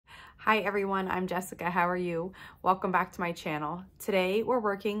Hi everyone, I'm Jessica. How are you? Welcome back to my channel. Today we're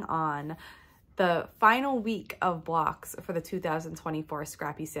working on the final week of blocks for the 2024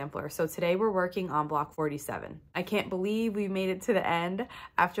 Scrappy Sampler. So today we're working on block 47. I can't believe we made it to the end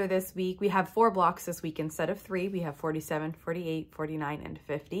after this week. We have 4 blocks this week instead of 3. We have 47, 48, 49, and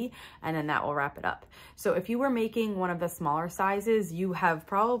 50, and then that will wrap it up. So if you were making one of the smaller sizes, you have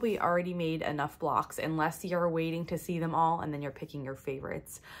probably already made enough blocks unless you're waiting to see them all and then you're picking your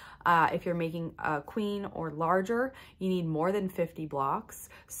favorites. If you're making a queen or larger, you need more than 50 blocks,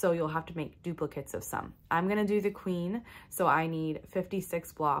 so you'll have to make duplicates of some. I'm gonna do the queen, so I need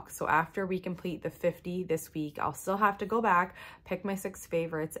 56 blocks. So after we complete the 50 this week, I'll still have to go back, pick my 6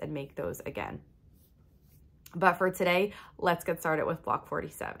 favorites, and make those again. But for today, let's get started with block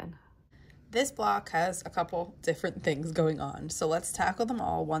 47. This block has a couple different things going on, so let's tackle them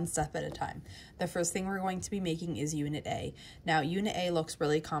all one step at a time. The first thing we're going to be making is Unit A. Now, Unit A looks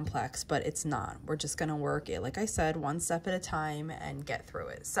really complex, but it's not. We're just gonna work it, like I said, one step at a time and get through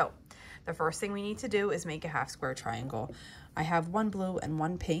it. So, the first thing we need to do is make a half square triangle. I have one blue and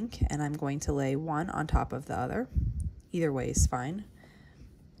one pink, and I'm going to lay one on top of the other. Either way is fine.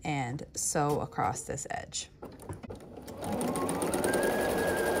 And sew across this edge.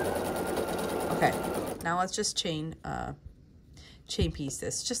 Okay, now let's just chain piece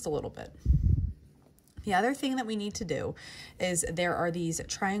this just a little bit. The other thing that we need to do is there are these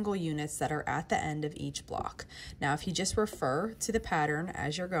triangle units that are at the end of each block. Now, if you just refer to the pattern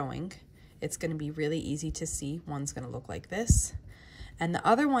as you're going, it's going to be really easy to see. One's going to look like this, and the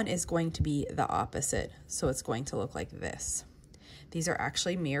other one is going to be the opposite. So it's going to look like this. These are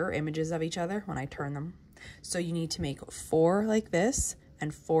actually mirror images of each other when I turn them. So you need to make 4 like this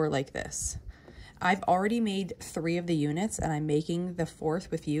and 4 like this. I've already made 3 of the units and I'm making the 4th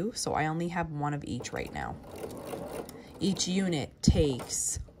with you, so I only have 1 of each right now. Each unit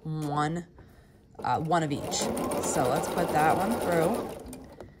takes one of each. So let's put that one through,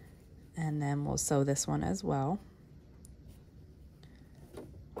 and then we'll sew this one as well.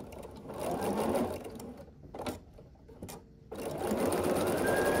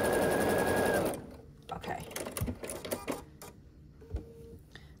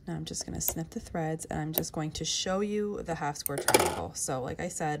 I'm just going to snip the threads, and I'm just going to show you the half square triangle. So like I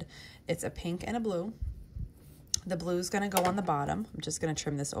said, it's a pink and a blue. The blue is going to go on the bottom. I'm just going to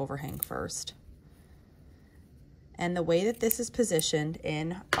trim this overhang first. And the way that this is positioned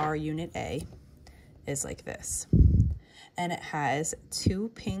in our Unit A is like this. And it has 2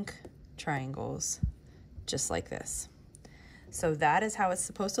 pink triangles just like this. So that is how it's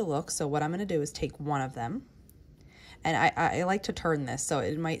supposed to look. So what I'm going to do is take one of them. And I like to turn this, so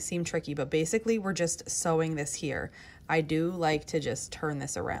it might seem tricky, but basically we're just sewing this here. I do like to just turn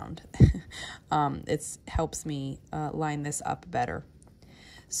this around. It helps me line this up better.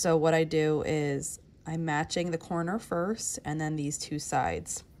 So what I do is I'm matching the corner first and then these 2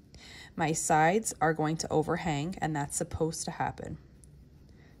 sides. My sides are going to overhang, and that's supposed to happen.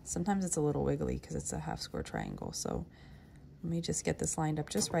 Sometimes it's a little wiggly because it's a half square triangle, so let me just get this lined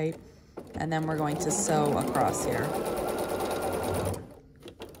up just right. And then we're going to sew across here.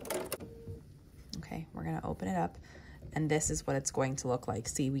 Okay, we're going to open it up, and this is what it's going to look like.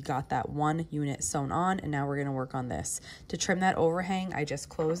 See, we got that 1 unit sewn on, and now we're going to work on this. To trim that overhang, I just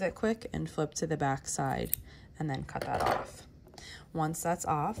close it quick and flip to the back side and then cut that off. Once that's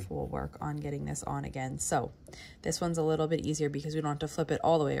off, we'll work on getting this on again. So this one's a little bit easier because we don't have to flip it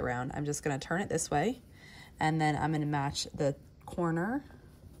all the way around. I'm just going to turn it this way, and then I'm going to match the corner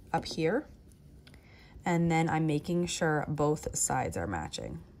up here, and then I'm making sure both sides are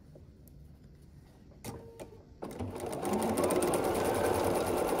matching.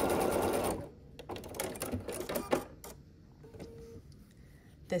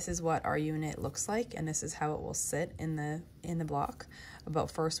 This is what our unit looks like, and this is how it will sit in the block.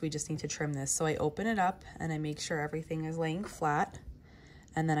 But first we just need to trim this. So I open it up and I make sure everything is laying flat,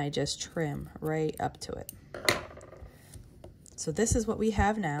 and then I just trim right up to it. So this is what we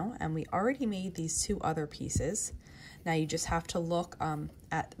have now, and we already made these 2 other pieces. Now you just have to look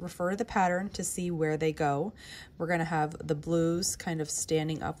refer to the pattern to see where they go. We're gonna have the blues kind of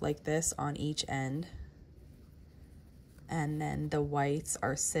standing up like this on each end, and then the whites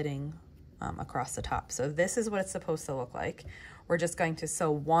are sitting across the top. So this is what it's supposed to look like. We're just going to sew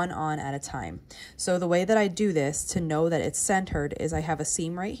 1 on at a time. So the way that I do this to know that it's centered is I have a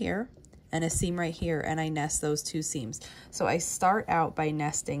seam right here and a seam right here, and I nest those 2 seams. So I start out by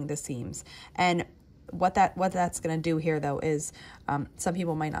nesting the seams. And what that's going to do here though is some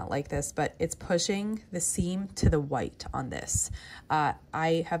people might not like this, but it's pushing the seam to the white on this.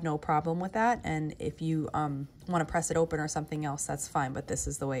 I have no problem with that, and if you want to press it open or something else, that's fine, but this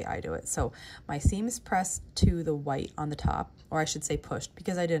is the way I do it. So my seam is pressed to the white on the top, or I should say pushed,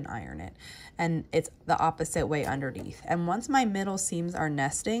 because I didn't iron it, and it's the opposite way underneath. And once my middle seams are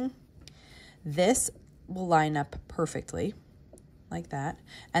nesting, this will line up perfectly like that,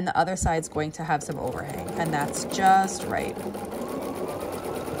 and the other side's going to have some overhang, and that's just right.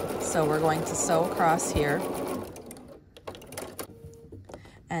 So we're going to sew across here,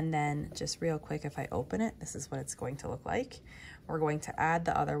 and then just real quick, if I open it, this is what it's going to look like. We're going to add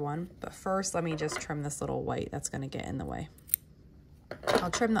the other one, but first let me just trim this little white that's going to get in the way.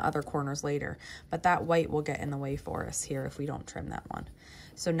 I'll trim the other corners later, but that white will get in the way for us here if we don't trim that one.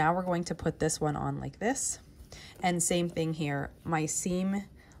 So now we're going to put this one on like this. And same thing here, my seam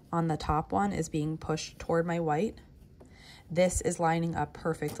on the top one is being pushed toward my white. This is lining up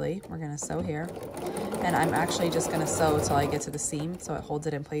perfectly. We're gonna sew here. And I'm actually just gonna sew till I get to the seam so it holds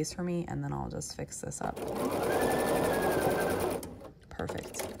it in place for me, and then I'll just fix this up.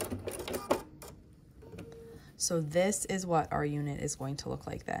 Perfect. So this is what our unit is going to look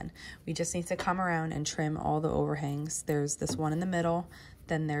like then. We just need to come around and trim all the overhangs. There's this one in the middle,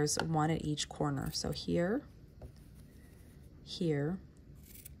 then there's one at each corner. So here, here,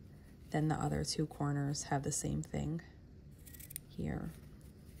 then the other two corners have the same thing, here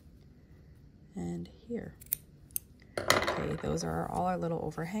and here. Okay, those are all our little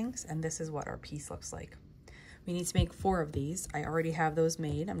overhangs, and this is what our piece looks like. We need to make 4 of these. I already have those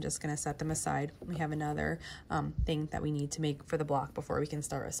made. I'm just gonna set them aside. We have another thing that we need to make for the block before we can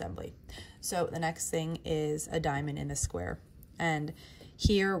start assembly. So the next thing is a diamond in a square, and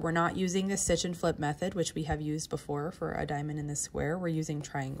here, we're not using the stitch and flip method, which we have used before for a diamond in the square. We're using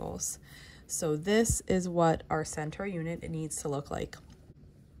triangles. So this is what our center unit needs to look like.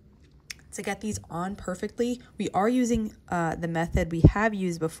 To get these on perfectly, we are using the method we have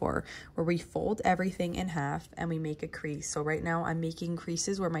used before, where we fold everything in half and we make a crease. So right now I'm making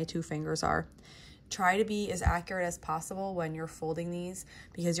creases where my 2 fingers are. Try to be as accurate as possible when you're folding these,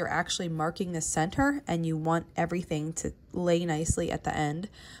 because you're actually marking the center and you want everything to lay nicely at the end.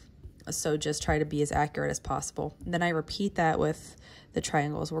 So just try to be as accurate as possible. And then I repeat that with the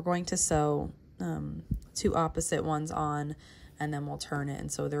triangles. We're going to sew 2 opposite ones on, and then we'll turn it and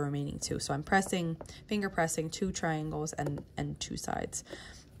sew the remaining 2. So I'm finger pressing 2 triangles and 2 sides.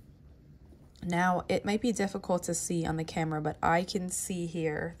 Now, it might be difficult to see on the camera, but I can see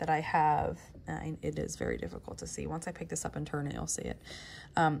here that I have, it is very difficult to see. Once I pick this up and turn it, you'll see it.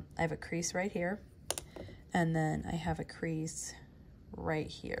 I have a crease right here, and then I have a crease right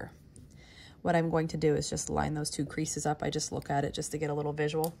here. What I'm going to do is just line those 2 creases up. I just look at it just to get a little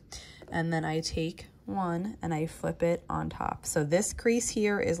visual. And then I take one and I flip it on top. So this crease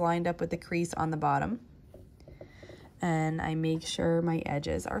here is lined up with the crease on the bottom. And I make sure my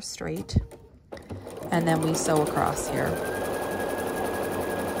edges are straight. And then we sew across here.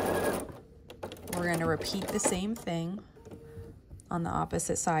 We're going to repeat the same thing on the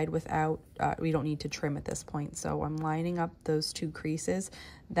opposite side without, we don't need to trim at this point. So I'm lining up those 2 creases.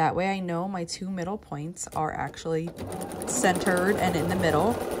 That way I know my 2 middle points are actually centered and in the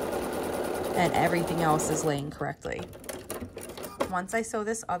middle, and everything else is laying correctly. Once I sew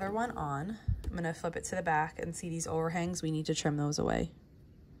this other one on, I'm going to flip it to the back and see these overhangs. We need to trim those away.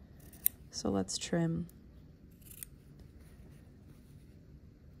 So let's trim.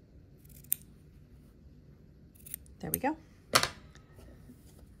 There we go.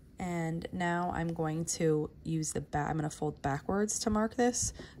 And now I'm going to use the back, I'm going to fold backwards to mark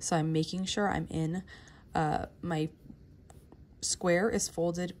this. So I'm making sure I'm in, my square is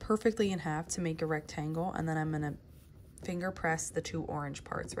folded perfectly in half to make a rectangle. And then I'm going to finger press the 2 orange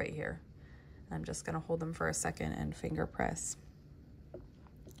parts right here. I'm just going to hold them for a second and finger press.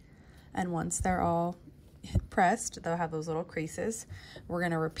 And once they're all pressed, they'll have those little creases. We're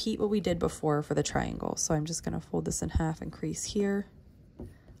going to repeat what we did before for the triangle. So I'm just going to fold this in half and crease here,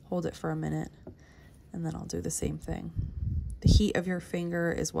 hold it for a minute, and then I'll do the same thing. The heat of your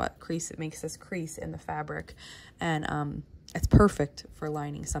finger is what makes this crease in the fabric, and it's perfect for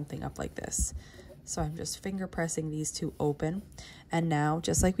lining something up like this. So I'm just finger pressing these 2 open, and now,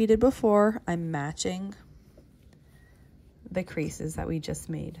 just like we did before, I'm matching the creases that we just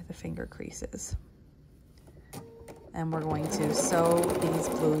made, the finger creases. And we're going to sew these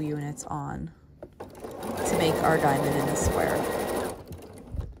blue units on to make our diamond in a square.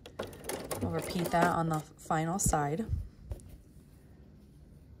 We'll repeat that on the final side.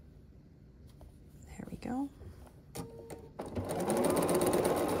 There we go.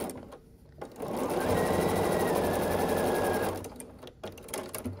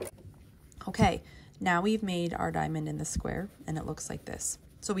 Okay, now we've made our diamond in the square and it looks like this.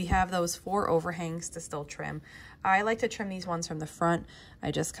 So we have those 4 overhangs to still trim. I like to trim these ones from the front.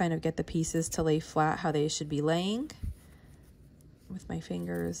 I just kind of get the pieces to lay flat how they should be laying with my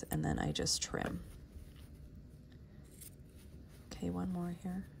fingers, and then I just trim. Okay, one more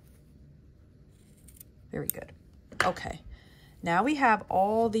here. Very good. Okay, now we have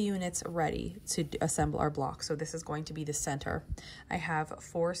all the units ready to assemble our block. So this is going to be the center. I have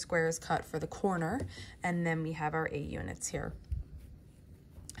 4 squares cut for the corner, and then we have our 8 units here.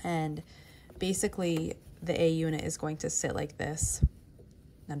 And basically the A unit is going to sit like this.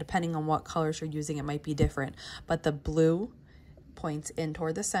 Now, depending on what colors you're using, it might be different, but the blue points in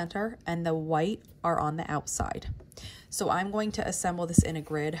toward the center and the white are on the outside. So I'm going to assemble this in a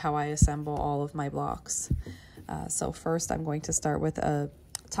grid, how I assemble all of my blocks. So first I'm going to start with a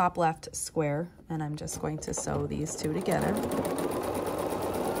top left square, and I'm just going to sew these 2 together.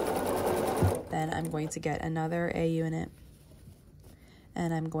 Then I'm going to get another A unit,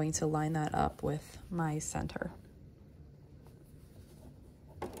 and I'm going to line that up with my center.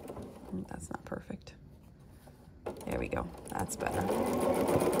 That's not perfect. There we go, that's better.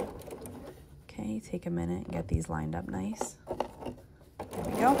 Okay, take a minute and get these lined up nice. There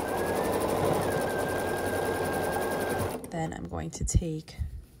we go. Then I'm going to take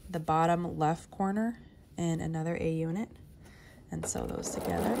the bottom left corner and another A unit and sew those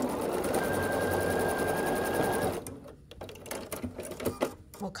together.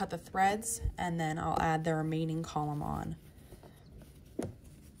 We'll cut the threads and then I'll add the remaining column on.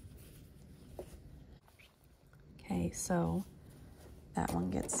 Okay, so that one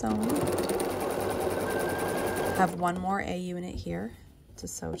gets sewn. Have one more A unit here to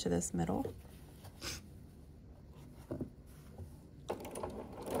sew to this middle.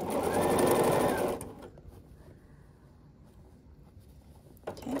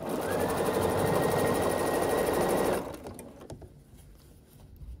 Okay.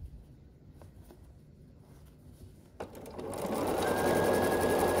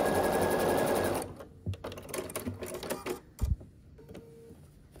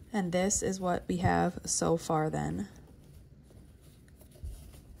 And this is what we have so far then.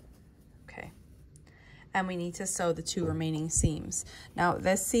 Okay. And we need to sew the 2 remaining seams. Now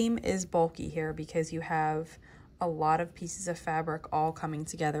this seam is bulky here because you have a lot of pieces of fabric all coming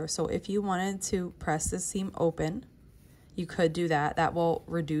together. So if you wanted to press this seam open, you could do that. That will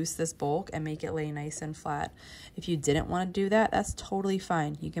reduce this bulk and make it lay nice and flat. If you didn't want to do that, that's totally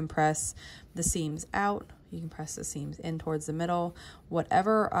fine. You can press the seams out. You can press the seams in towards the middle,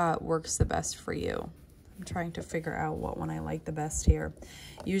 whatever works the best for you. I'm trying to figure out what one I like the best here.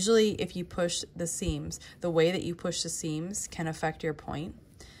 Usually if you push the seams, the way that you push the seams can affect your point.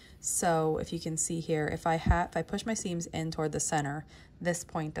 So if you can see here, if I push my seams in toward the center, this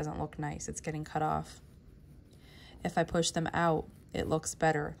point doesn't look nice. It's getting cut off. If I push them out, it looks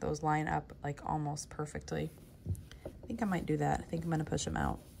better. Those line up like almost perfectly. I think I might do that. I think I'm gonna push them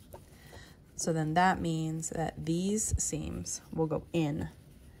out. So then that means that these seams will go in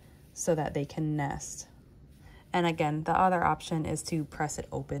so that they can nest. And again, the other option is to press it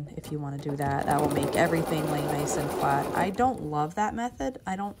open if you want to do that. That will make everything lay nice and flat. I don't love that method.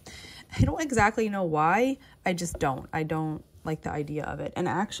 I don't exactly know why. I just don't. I don't like the idea of it. And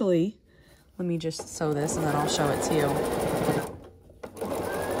actually, let me just sew this and then I'll show it to you.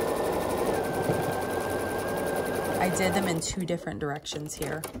 I did them in 2 different directions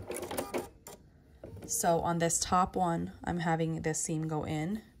here. So on this top one, I'm having this seam go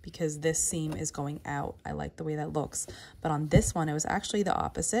in because this seam is going out. I like the way that looks. But on this one, it was actually the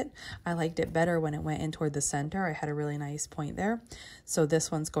opposite. I liked it better when it went in toward the center. I had a really nice point there. So this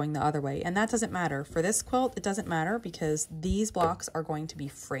one's going the other way. And that doesn't matter. For this quilt, it doesn't matter because these blocks are going to be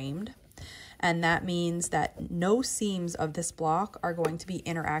framed. And that means that no seams of this block are going to be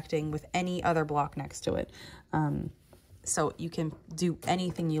interacting with any other block next to it. So you can do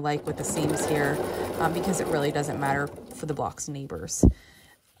anything you like with the seams here because it really doesn't matter for the block's neighbors.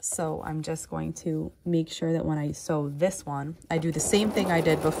 So I'm just going to make sure that when I sew this one, I do the same thing I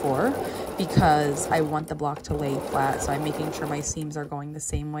did before because I want the block to lay flat. So I'm making sure my seams are going the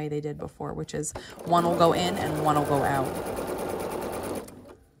same way they did before, which is one will go in and one will go out.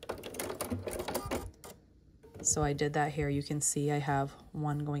 So I did that here. You can see I have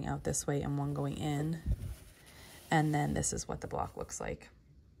one going out this way and one going in. And then this is what the block looks like.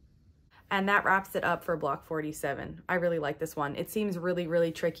 And that wraps it up for block 47. I really like this one. It seems really,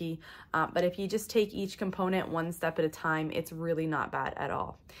 really tricky, but if you just take each component one step at a time, it's really not bad at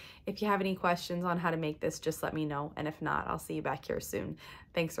all. If you have any questions on how to make this, just let me know. And if not, I'll see you back here soon.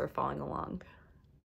 Thanks for following along.